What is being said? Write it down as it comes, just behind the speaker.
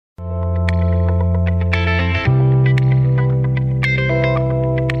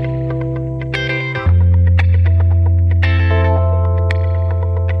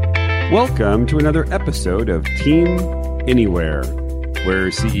Welcome to another episode of Team Anywhere, where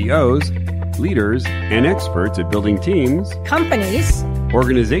CEOs, leaders, and experts at building teams, companies,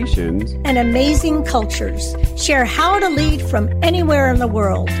 organizations, and amazing cultures share how to lead from anywhere in the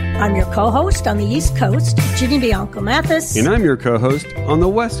world. I'm your co-host on the East Coast, Ginny Bianco Mathis. And I'm your co-host on the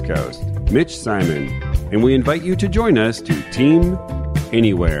West Coast, Mitch Simon. And we invite you to join us to Team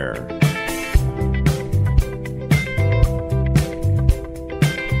Anywhere.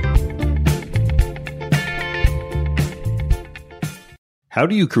 How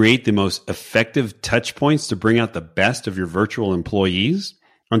do you create the most effective touch points to bring out the best of your virtual employees?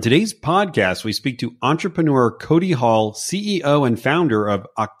 On today's podcast, we speak to entrepreneur Cody Hall, CEO and founder of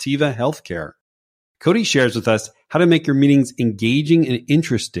Octiva Healthcare. Cody shares with us how to make your meetings engaging and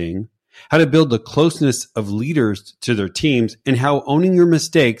interesting, how to build the closeness of leaders to their teams, and how owning your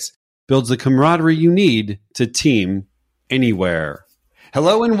mistakes builds the camaraderie you need to team anywhere.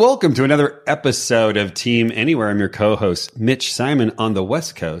 Hello and welcome to another episode of Team Anywhere. I'm your co-host, Mitch Simon, on the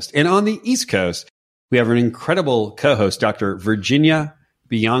West Coast. And on the East Coast, we have an incredible co-host, Dr. Virginia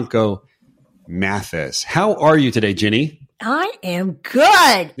Bianco Mathis. How are you today, Ginny? I am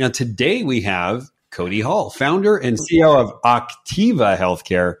good. Now, today we have Cody Hall, founder and CEO of Octiva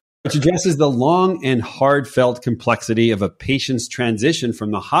Healthcare, which addresses the long and hard-felt complexity of a patient's transition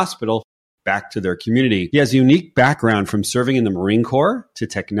from the hospital back to their community. He has a unique background from serving in the Marine Corps to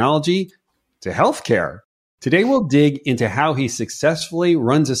technology to healthcare. Today, we'll dig into how he successfully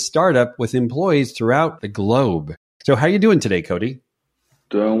runs a startup with employees throughout the globe. So how are you doing today, Cody?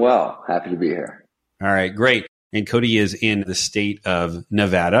 Doing well. Happy to be here. All right, great. And Cody is in the state of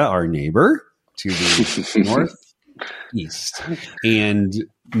Nevada, our neighbor to the northeast. And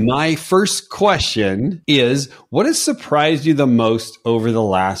my first question is, what has surprised you the most over the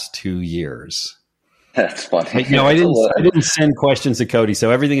last 2 years? That's funny. No, I didn't send questions to Cody,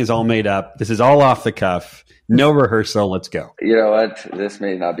 so everything is all made up. This is all off the cuff. No rehearsal. Let's go. You know what? This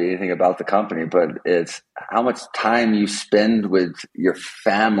may not be anything about the company, but it's how much time you spend with your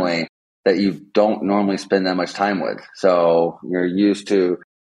family that you don't normally spend that much time with. So you're used to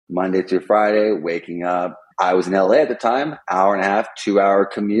Monday through Friday, waking up. I was in LA at the time, hour and a half, 2-hour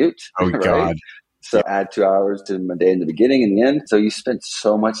commute. Oh, right? God. So add 2 hours to my day in the beginning and the end. So you spend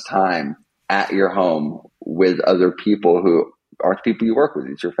so much time at your home with other people who aren't the people you work with.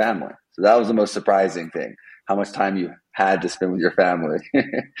 It's your family. So that was the most surprising thing, how much time you had to spend with your family. I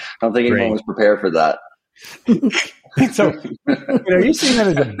don't think anyone was prepared for that. So, are you seeing that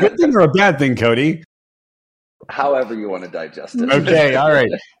as a good thing or a bad thing, Cody? However you want to digest it. Okay, all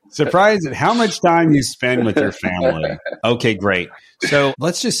right. Surprised at how much time you spend with your family. Okay, great. So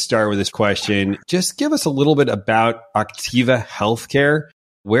let's just start with this question. Just give us a little bit about Octiva Healthcare.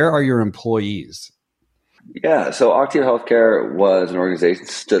 Where are your employees? Yeah, so Octiva Healthcare was an organization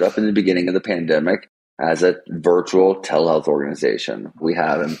that stood up in the beginning of the pandemic as a virtual telehealth organization. We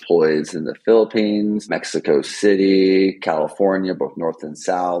have employees in the Philippines, Mexico City, California, both north and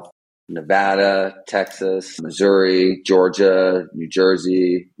south, Nevada, Texas, Missouri, Georgia, New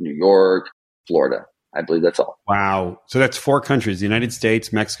Jersey, New York, Florida. I believe that's all. Wow. So that's 4 countries, the United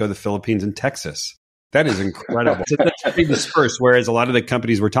States, Mexico, the Philippines, and Texas. That is incredible. So that's pretty dispersed, whereas a lot of the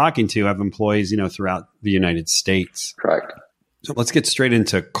companies we're talking to have employees, throughout the United States. Correct. So let's get straight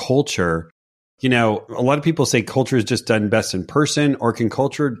into culture. A lot of people say culture is just done best in person, or can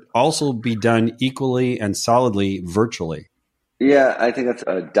culture also be done equally and solidly virtually? Yeah, I think that's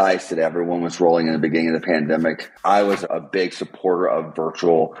a dice that everyone was rolling in the beginning of the pandemic. I was a big supporter of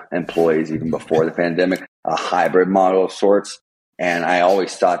virtual employees even before the pandemic, a hybrid model of sorts. And I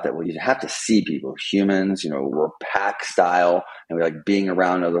always thought that, you have to see people, humans, we're pack style and we like being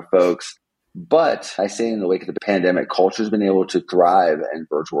around other folks. But I say in the wake of the pandemic, culture has been able to thrive in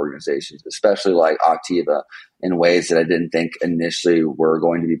virtual organizations, especially like Octiva, in ways that I didn't think initially were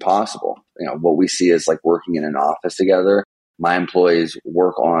going to be possible. What we see is like working in an office together. My employees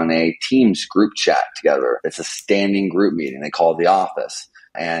work on a Teams group chat together. It's a standing group meeting. They call it the office.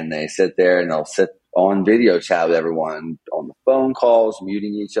 And they sit there and they'll sit on video chat with everyone on the phone calls,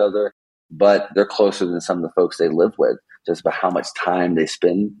 muting each other. But they're closer than some of the folks they live with, just about how much time they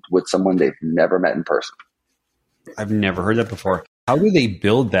spend with someone they've never met in person. I've never heard that before. How do they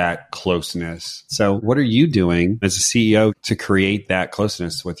build that closeness? So what are you doing as a CEO to create that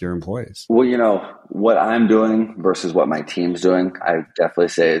closeness with your employees? Well, what I'm doing versus what my team's doing, I definitely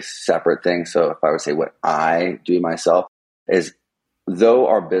say is separate things. So if I would say what I do myself is, though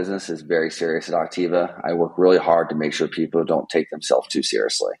our business is very serious at Octiva, I work really hard to make sure people don't take themselves too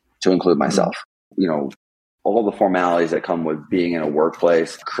seriously, to include myself. All the formalities that come with being in a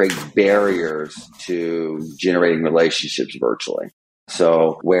workplace create barriers to generating relationships virtually.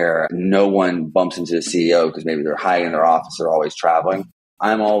 So where no one bumps into the CEO because maybe they're hiding in their office or always traveling,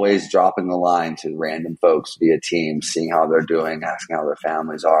 I'm always dropping the line to random folks via Teams, seeing how they're doing, asking how their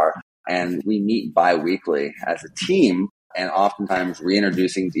families are. And we meet bi-weekly as a team and oftentimes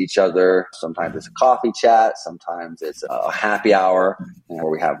reintroducing to each other. Sometimes it's a coffee chat. Sometimes it's a happy hour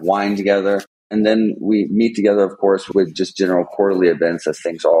where we have wine together. And then we meet together, of course, with just general quarterly events as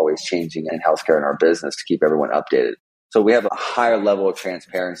things are always changing in healthcare and our business to keep everyone updated. So we have a higher level of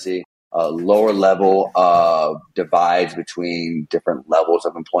transparency, a lower level of divides between different levels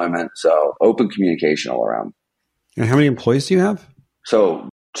of employment. So open communication all around. And how many employees do you have? So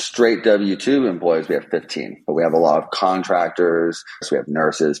straight W-2 employees, we have 15, but we have a lot of contractors. So we have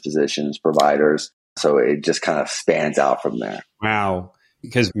nurses, physicians, providers. So it just kind of spans out from there. Wow.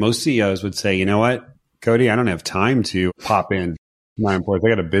 Because most CEOs would say, you know what, Cody, I don't have time to pop in my employees. I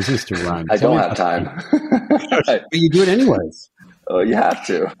got a business to run. I don't have time. But you do it anyways. You have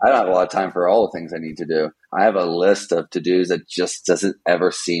to. I don't have a lot of time for all the things I need to do. I have a list of to-dos that just doesn't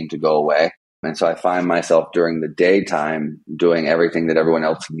ever seem to go away. And so I find myself during the daytime doing everything that everyone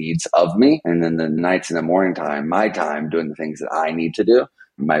else needs of me. And then the nights and the morning time, my time doing the things that I need to do,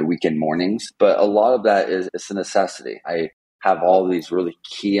 my weekend mornings. But a lot of that is it's a necessity. I have all these really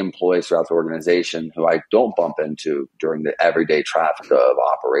key employees throughout the organization who I don't bump into during the everyday traffic of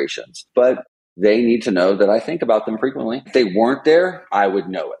operations. But they need to know that I think about them frequently. If they weren't there, I would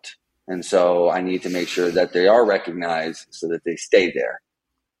know it. And so I need to make sure that they are recognized so that they stay there.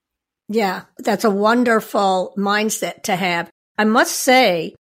 Yeah, that's a wonderful mindset to have. I must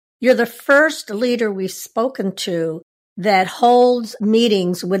say, you're the first leader we've spoken to that holds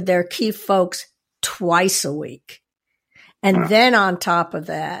meetings with their key folks twice a week. And then on top of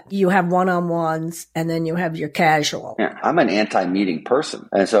that, you have one-on-ones and then you have your casual. Yeah, I'm an anti-meeting person.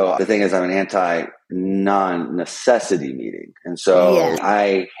 And so the thing is, I'm an anti-non-necessity meeting. And so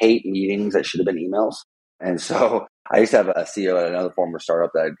I hate meetings that should have been emails. And so I used to have a CEO at another former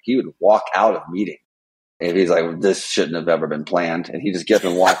startup that he would walk out of meeting. And he's like, this shouldn't have ever been planned. And he just gets up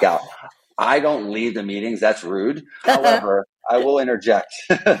and walk out. I don't leave the meetings. That's rude. However, I will interject.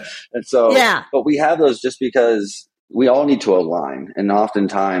 And so, but we have those just because we all need to align. And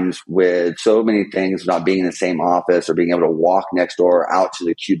oftentimes with so many things not being in the same office or being able to walk next door out to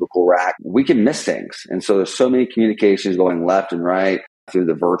the cubicle rack, we can miss things. And so there's so many communications going left and right through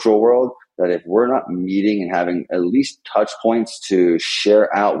the virtual world that if we're not meeting and having at least touch points to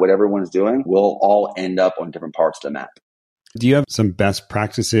share out what everyone's doing, we'll all end up on different parts of the map. Do you have some best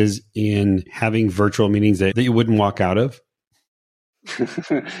practices in having virtual meetings that you wouldn't walk out of?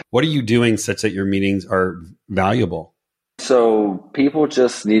 What are you doing such that your meetings are valuable? So people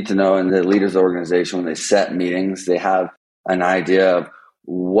just need to know, and the leaders of the organization, when they set meetings, they have an idea of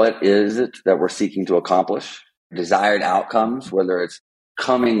what is it that we're seeking to accomplish, desired outcomes, whether it's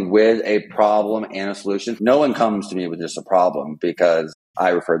coming with a problem and a solution. No one comes to me with just a problem because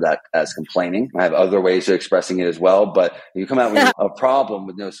I refer that as complaining. I have other ways of expressing it as well, but if you come out with a problem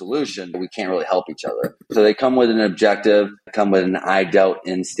with no solution, we can't really help each other. So they come with an objective, come with an I dealt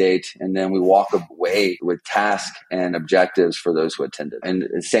in state, and then we walk away with tasks and objectives for those who attended. And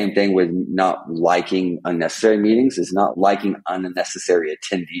the same thing with not liking unnecessary meetings is not liking unnecessary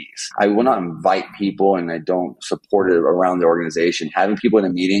attendees. I will not invite people, and I don't support it around the organization, having people in a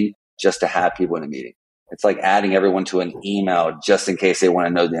meeting just to have people in a meeting. It's like adding everyone to an email just in case they want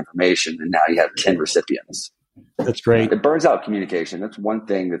to know the information. And now you have 10 recipients. That's great. It burns out communication. That's one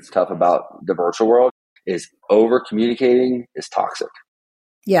thing that's tough about the virtual world is over communicating is toxic.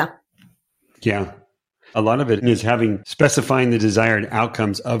 Yeah. Yeah. A lot of it is specifying the desired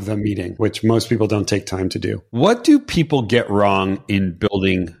outcomes of the meeting, which most people don't take time to do. What do people get wrong in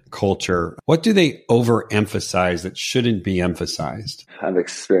building culture? What do they overemphasize that shouldn't be emphasized? I've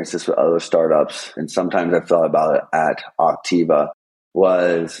experienced this with other startups, and sometimes I've thought about it at Optiva,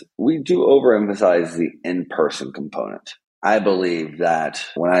 was we do overemphasize the in-person component. I believe that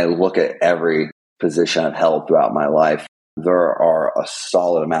when I look at every position I've held throughout my life, there are a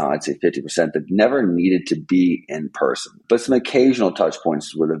solid amount, I'd say 50%, that never needed to be in person. But some occasional touch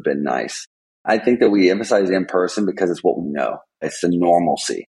points would have been nice. I think that we emphasize in person because it's what we know. It's the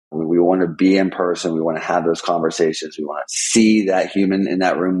normalcy. We want to be in person. We want to have those conversations. We want to see that human in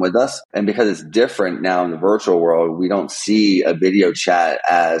that room with us. And because it's different now in the virtual world, we don't see a video chat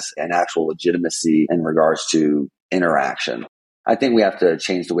as an actual legitimacy in regards to interaction. I think we have to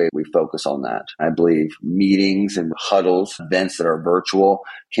change the way we focus on that. I believe meetings and huddles, events that are virtual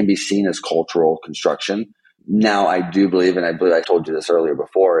can be seen as cultural construction. Now, I do believe, and I believe I told you this earlier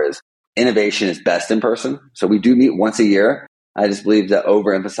before, is innovation is best in person. So we do meet once a year. I just believe that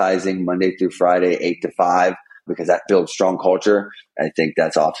overemphasizing Monday through Friday, 8 to 5, because that builds strong culture. I think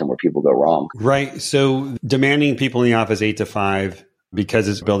that's often where people go wrong. Right. So demanding people in the office 8 to 5 because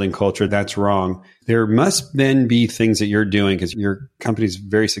it's building culture, that's wrong. There must then be things that you're doing because your company's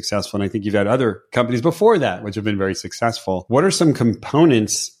very successful. And I think you've had other companies before that, which have been very successful. What are some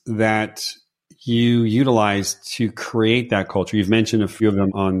components that you utilize to create that culture? You've mentioned a few of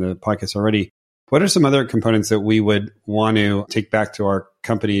them on the podcast already. What are some other components that we would want to take back to our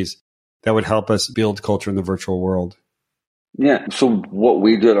companies that would help us build culture in the virtual world? Yeah. So what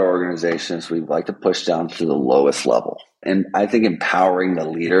we do at our organization is we like to push down to the lowest level. And I think empowering the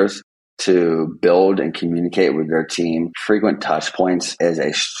leaders to build and communicate with their team, frequent touch points is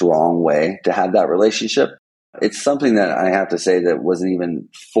a strong way to have that relationship. It's something that I have to say that wasn't even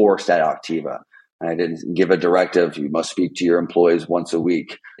forced at Auctiva. I didn't give a directive, you must speak to your employees once a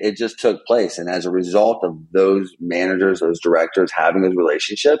week. It just took place. And as a result of those managers, those directors having those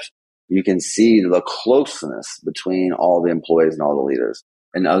relationships, you can see the closeness between all the employees and all the leaders.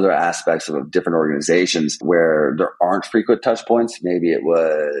 And other aspects of different organizations where there aren't frequent touch points, maybe it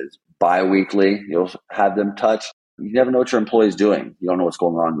was bi-weekly, you'll have them touch. You never know what your employee's doing. You don't know what's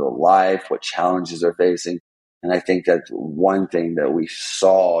going on in their life, what challenges they're facing. And I think that's one thing that we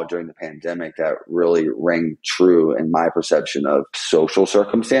saw during the pandemic that really rang true in my perception of social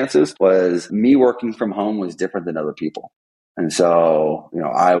circumstances was me working from home was different than other people. And so,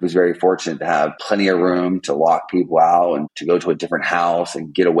 I was very fortunate to have plenty of room to lock people out and to go to a different house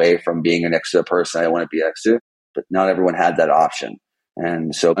and get away from being next to a person I want to be next to. But not everyone had that option.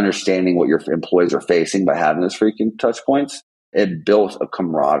 And so understanding what your employees are facing by having those freaking touch points, it built a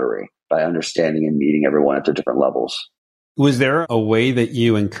camaraderie by understanding and meeting everyone at their different levels. Was there a way that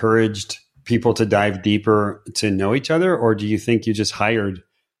you encouraged people to dive deeper to know each other? Or do you think you just hired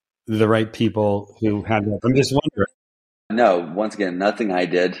the right people who had that? I'm just wondering. No, once again, nothing I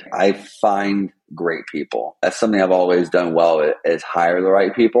did. I find great people. That's something I've always done well is hire the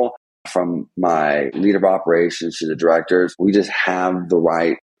right people. From my leader of operations to the directors, we just have the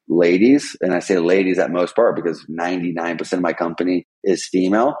right ladies. And I say ladies at most part because 99% of my company is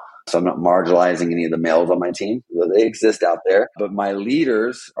female. So I'm not marginalizing any of the males on my team. They exist out there. But my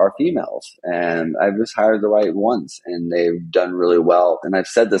leaders are females. And I've just hired the right ones. And they've done really well. And I've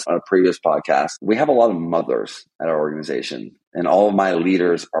said this on a previous podcast. We have a lot of mothers at our organization. And all of my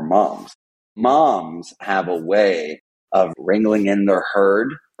leaders are moms. Moms have a way of wrangling in their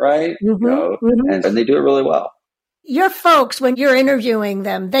herd, right? And they do it really well. Your folks, when you're interviewing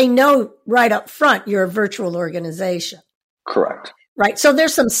them, they know right up front you're a virtual organization. Correct. Right. So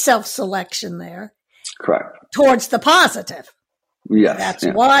there's some self-selection there. Correct. Towards the positive. Yes. That's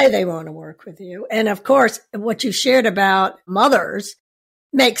why they want to work with you. And of course, what you shared about mothers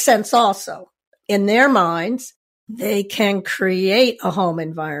makes sense also. In their minds, they can create a home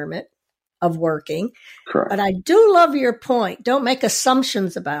environment of working. Correct. But I do love your point. Don't make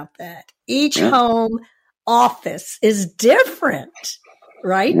assumptions about that. Each home office is different,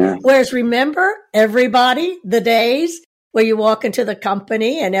 right? Yeah. Whereas remember, everybody, the days where you walk into the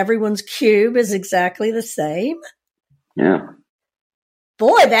company and everyone's cube is exactly the same. Yeah.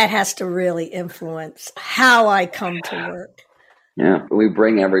 Boy, that has to really influence how I come to work. Yeah. We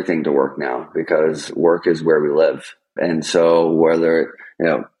bring everything to work now because work is where we live. And so whether,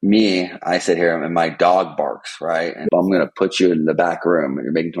 me, I sit here and my dog barks, right? And I'm going to put you in the back room and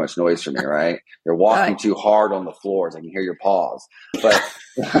you're making too much noise for me, right? You're walking too hard on the floors. I can hear your paws. But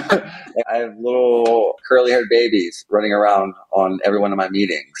I have little curly haired babies running around on every one of my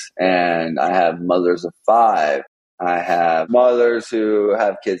meetings. And I have mothers of 5. I have mothers who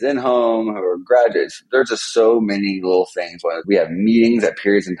have kids in home who are graduates. There's just so many little things. We have meetings at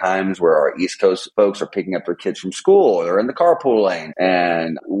periods and times where our East Coast folks are picking up their kids from school or in the carpool lane.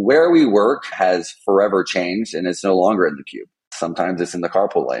 And where we work has forever changed and it's no longer in the cube. Sometimes it's in the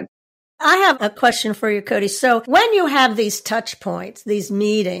carpool lane. I have a question for you, Cody. So when you have these touch points, these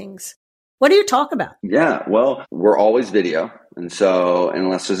meetings, what do you talk about? Yeah, well, we're always video. And so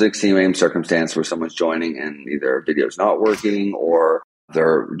unless there's an extreme circumstance where someone's joining and either video's not working or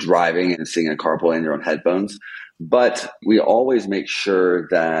they're driving and sitting in a carpool in their own headphones. But we always make sure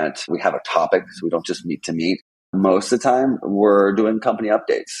that we have a topic so we don't just meet to meet. Most of the time, we're doing company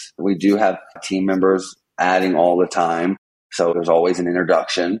updates. We do have team members adding all the time. So there's always an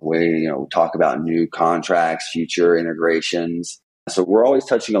introduction. We talk about new contracts, future integrations. So we're always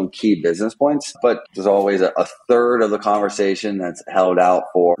touching on key business points, but there's always a third of the conversation that's held out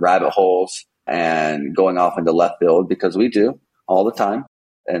for rabbit holes and going off into left field because we do all the time.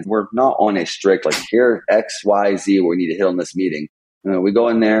 And we're not on a strict, here, X, Y, Z, we need to hit on this meeting. We go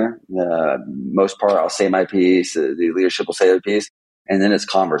in there, most part, I'll say my piece, the leadership will say their piece, and then it's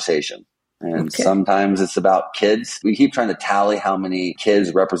conversation. And sometimes it's about kids. We keep trying to tally how many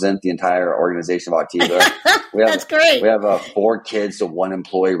kids represent the entire organization of Autiva. That's great. We have a 4 kids to 1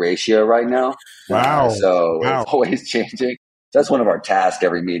 employee ratio right now. Wow. It's always changing. That's one of our tasks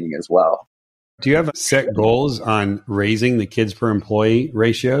every meeting as well. Do you have set goals on raising the kids per employee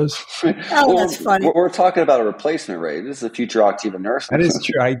ratios? That's funny. We're talking about a replacement rate. This is a future Autiva nurse. That is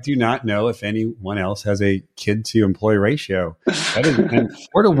true. I do not know if anyone else has a kid to employee ratio. And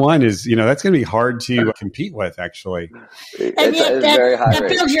 4 to 1 is, that's going to be hard to compete with, actually. And yet that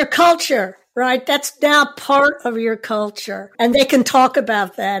builds your culture, right? That's now part of your culture. And they can talk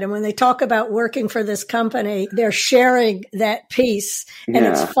about that. And when they talk about working for this company, they're sharing that piece. And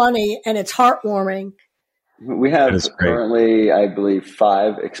it's funny and it's heartwarming. We have currently, I believe,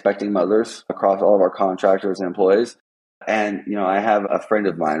 5 expecting mothers across all of our contractors and employees. And, I have a friend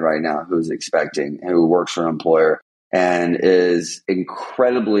of mine right now who's expecting, who works for an employer and is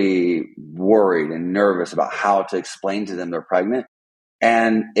incredibly worried and nervous about how to explain to them they're pregnant.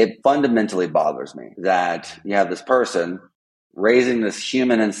 And it fundamentally bothers me that you have this person raising this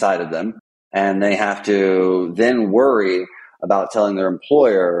human inside of them, and they have to then worry about telling their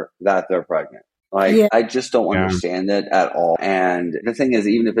employer that they're pregnant. I just don't understand it at all. And the thing is,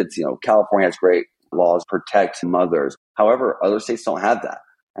 even if it's, California has great laws to protect mothers. However, other states don't have that.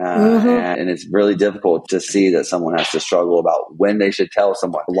 And it's really difficult to see that someone has to struggle about when they should tell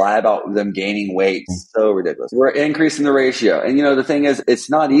someone, lie about them gaining weight. So ridiculous. We're increasing the ratio. And, the thing is, it's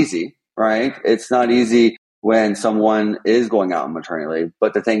not easy, right? It's not easy when someone is going out on maternity leave.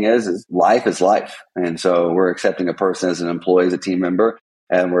 But the thing is life is life. And so we're accepting a person as an employee, as a team member,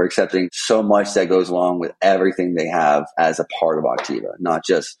 and we're accepting so much that goes along with everything they have as a part of Autiva, not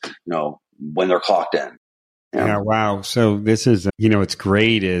just, when they're clocked in. Yeah. Wow. So this is, what's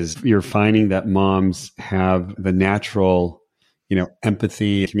great is you're finding that moms have the natural,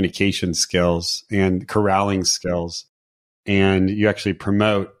 empathy, communication skills and corralling skills. And you actually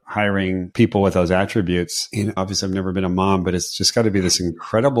promote hiring people with those attributes. Obviously, I've never been a mom, but it's just got to be this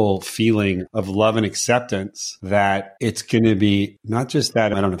incredible feeling of love and acceptance that it's going to be not just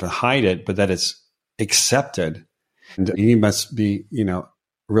that I don't have to hide it, but that it's accepted. And you must be,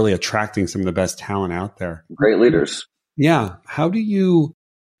 really attracting some of the best talent out there. Great leaders. Yeah. How do you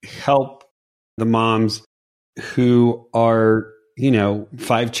help the moms who are,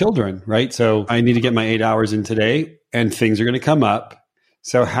 5 children, right? So I need to get my 8 hours in today and things are going to come up.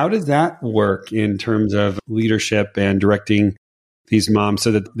 So how does that work in terms of leadership and directing these moms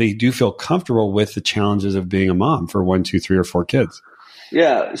so that they do feel comfortable with the challenges of being a mom for 1, 2, 3, or 4 kids?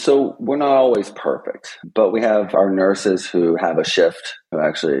 Yeah, so we're not always perfect, but we have our nurses who have a shift who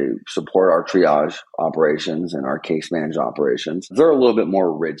actually support our triage operations and our case management operations. They're a little bit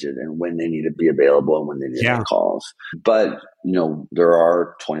more rigid in when they need to be available and when they need to make calls. But, there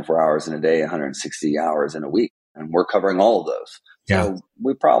are 24 hours in a day, 160 hours in a week, and we're covering all of those. Yeah. So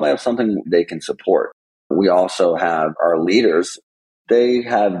we probably have something they can support. We also have our leaders. They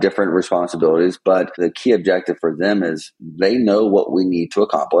have different responsibilities, but the key objective for them is they know what we need to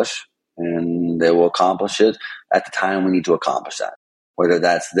accomplish, and they will accomplish it at the time we need to accomplish that. Whether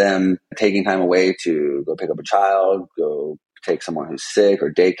that's them taking time away to go pick up a child, go take someone who's sick,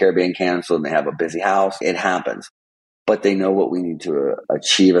 or daycare being canceled and they have a busy house, it happens. But they know what we need to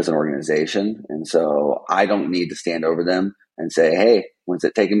achieve as an organization. And so I don't need to stand over them and say, hey, when's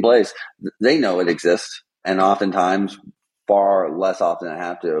it taking place? They know it exists. And oftentimes, far less often I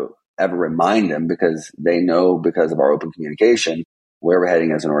have to ever remind them, because they know, because of our open communication, where we're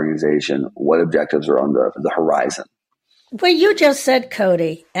heading as an organization, what objectives are on the horizon. What you just said,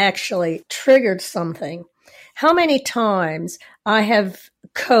 Cody, actually triggered something. How many times I have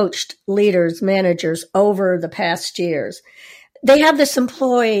coached leaders, managers over the past years. They have this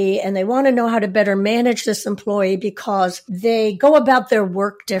employee and they want to know how to better manage this employee because they go about their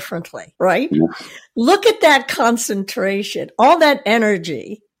work differently, right? Yeah. Look at that concentration, all that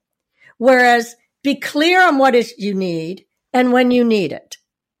energy. Whereas be clear on what is you need and when you need it.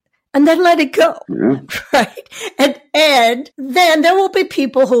 And then let it go, right? And then there will be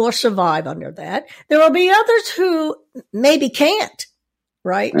people who will survive under that. There will be others who maybe can't,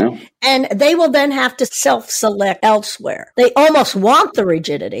 right? Yeah. And they will then have to self-select elsewhere. They almost want the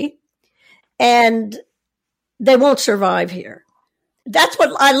rigidity, and they won't survive here. That's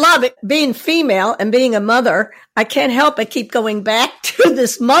what I love it. Being female and being a mother, I can't help but keep going back to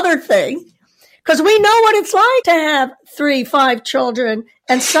this mother thing. Because we know what it's like to have 3, 5 children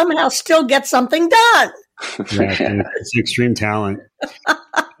and somehow still get something done. Yeah, it's extreme talent.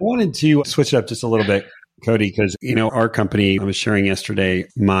 I wanted to switch it up just a little bit, Cody, because, our company, I was sharing yesterday,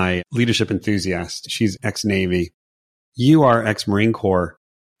 my leadership enthusiast, she's ex-Navy. You are ex-Marine Corps.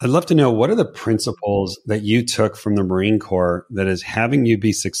 I'd love to know, what are the principles that you took from the Marine Corps that is having you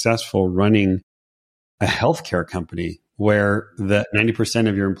be successful running a healthcare company where the 90%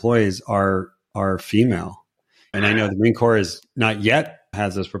 of your employees are female? And I know the Marine Corps is not yet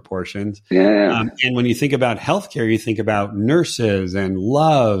has those proportions. Yeah. And when you think about healthcare, you think about nurses and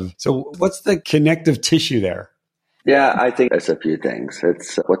love. So what's the connective tissue there? Yeah, I think it's a few things.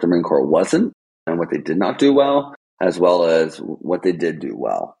 It's what the Marine Corps wasn't and what they did not do well, as well as what they did do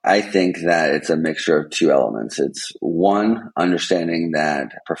well. I think that it's a mixture of two elements. It's one, understanding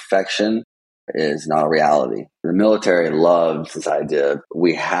that perfection is not a reality. The military loves this idea of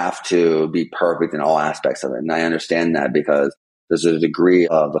we have to be perfect in all aspects of it. And I understand that because there's a degree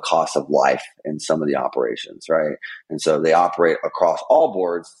of the cost of life in some of the operations, right? And so they operate across all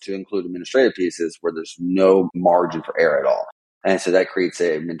boards to include administrative pieces where there's no margin for error at all. And so that creates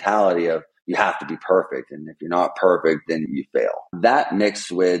a mentality of you have to be perfect. And if you're not perfect, then you fail. That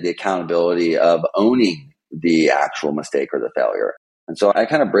mixed with the accountability of owning the actual mistake or the failure. And so I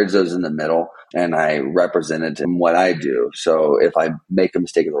kind of bridge those in the middle and I represent it in what I do. So if I make a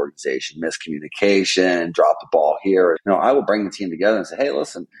mistake in the organization, miscommunication, drop the ball here, I will bring the team together and say, hey,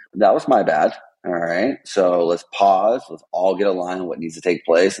 listen, that was my bad. All right. So let's pause. Let's all get aligned on what needs to take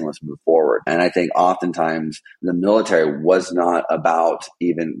place and let's move forward. And I think oftentimes the military was not about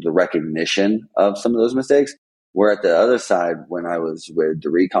even the recognition of some of those mistakes. Where at the other side, when I was with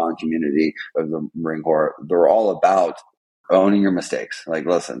the recon community of the Marine Corps, they're all about owning your mistakes. Like,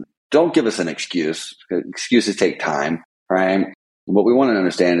 listen, don't give us an excuse. Excuses take time, right? What we want to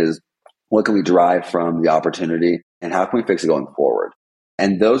understand is what can we derive from the opportunity and how can we fix it going forward?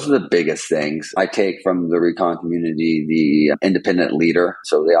 And those are the biggest things I take from the recon community, the independent leader.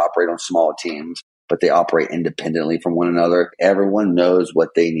 So they operate on small teams, but they operate independently from one another. Everyone knows what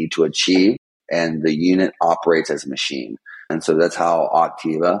they need to achieve and the unit operates as a machine. And so that's how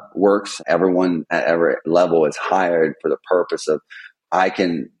Octiva works. Everyone at every level is hired for the purpose of, I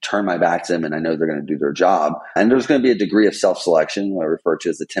can turn my back to them and I know they're going to do their job. And there's going to be a degree of self-selection, what I refer to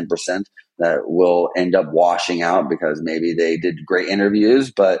as the 10%, that will end up washing out because maybe they did great interviews,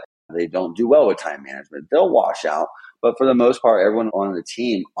 but they don't do well with time management. They'll wash out. But for the most part, everyone on the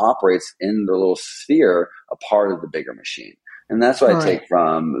team operates in their little sphere, a part of the bigger machine. And that's what I take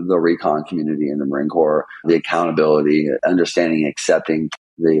from the recon community in the Marine Corps, the accountability, understanding, accepting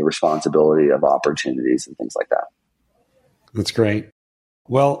the responsibility of opportunities and things like that. That's great.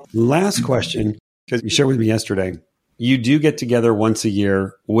 Well, last question, because you shared with me yesterday, you do get together once a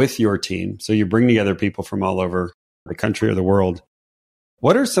year with your team. So you bring together people from all over the country or the world.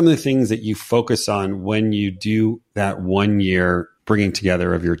 What are some of the things that you focus on when you do that 1 year bringing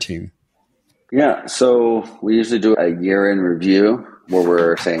together of your team? Yeah, so we usually do a year-end review where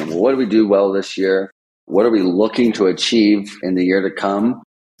we're saying, well, what did we do well this year? What are we looking to achieve in the year to come?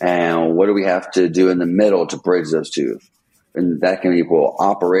 And what do we have to do in the middle to bridge those two? And that can equal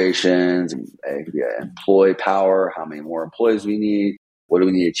operations, employee power, how many more employees we need, what do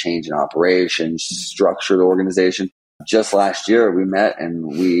we need to change in operations, structure the organization. Just last year, we met and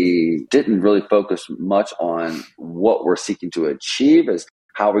we didn't really focus much on what we're seeking to achieve as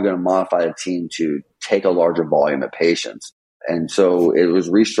how we're going to modify the team to take a larger volume of patients. And so it was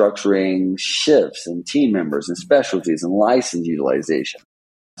restructuring shifts and team members and specialties and license utilization.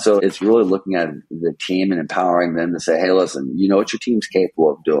 So it's really looking at the team and empowering them to say, hey, listen, you know what your team's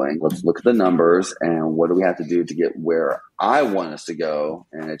capable of doing. Let's look at the numbers and what do we have to do to get where I want us to go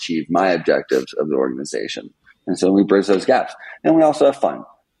and achieve my objectives of the organization. And so we bridge those gaps. And we also have fun.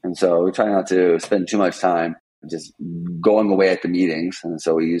 And so we try not to spend too much time just going away at the meetings. And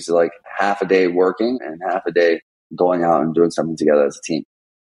so we usually like half a day working and half a day going out and doing something together as a team.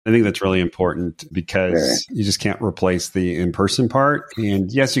 I think that's really important because you just can't replace the in-person part.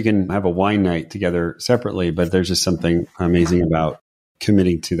 And yes, you can have a wine night together separately, but there's just something amazing about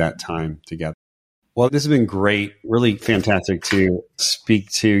committing to that time together. Well, this has been great. Really fantastic to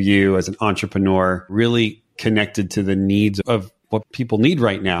speak to you as an entrepreneur, really connected to the needs of what people need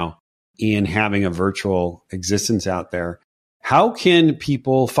right now in having a virtual existence out there. How can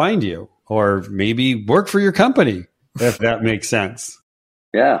people find you or maybe work for your company, if that makes sense?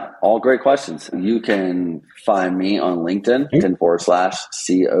 Yeah, all great questions. You can find me on LinkedIn,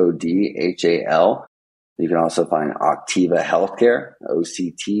 /CODHAL. You can also find Octiva Healthcare,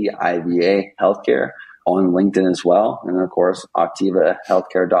 OCTIVA Healthcare on LinkedIn as well. And of course,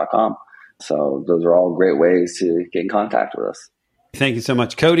 OctivaHealthcare.com. So those are all great ways to get in contact with us. Thank you so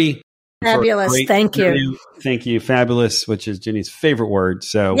much, Cody. Fabulous. Thank you. Thank you. Fabulous, which is Jenny's favorite word.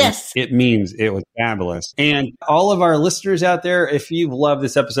 So yes, it means it was fabulous. And all of our listeners out there, if you've loved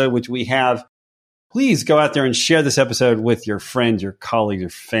this episode, which we have, Please go out there and share this episode with your friends, your colleagues, your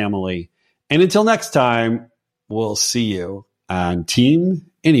family. And until next time, we'll see you on Team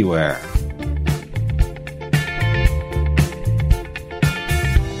Anywhere.